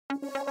I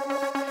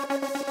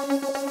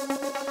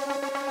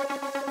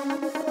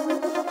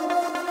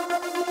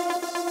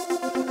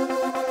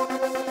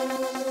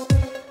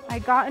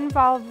got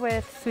involved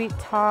with Sweet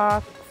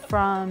Talk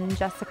from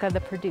Jessica, the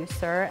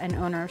producer and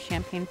owner of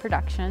Champagne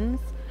Productions.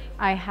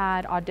 I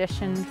had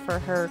auditioned for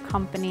her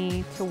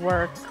company to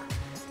work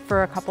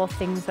for a couple of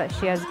things that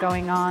she has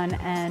going on,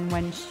 and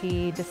when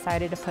she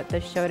decided to put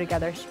this show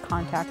together, she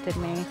contacted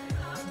me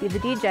to be the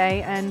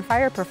DJ and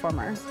fire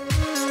performer.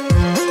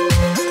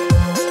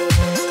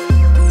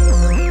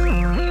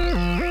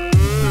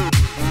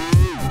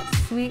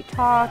 Sweet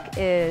Talk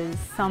is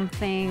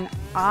something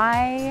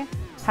I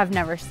have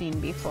never seen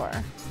before.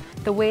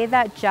 The way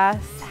that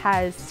Jess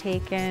has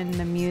taken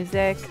the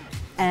music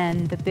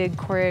and the big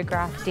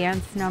choreographed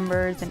dance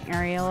numbers and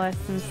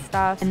aerialists and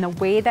stuff, and the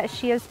way that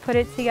she has put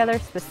it together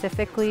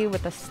specifically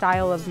with the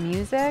style of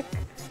music,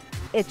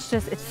 it's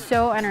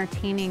so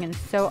entertaining and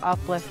so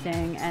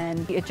uplifting,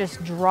 and it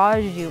just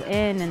draws you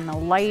in, and the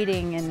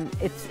lighting, and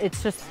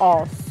it's just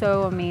all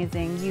so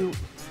amazing.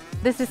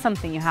 This is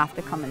something you have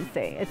to come and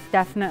see. It's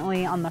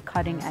definitely on the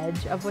cutting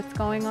edge of what's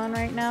going on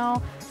right now,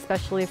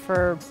 especially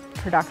for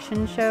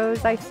production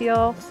shows, I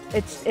feel.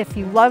 If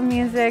you love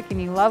music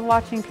and you love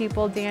watching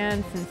people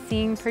dance and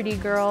seeing pretty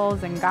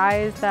girls and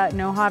guys that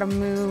know how to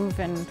move,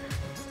 and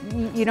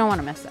you don't want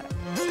to miss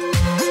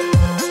it.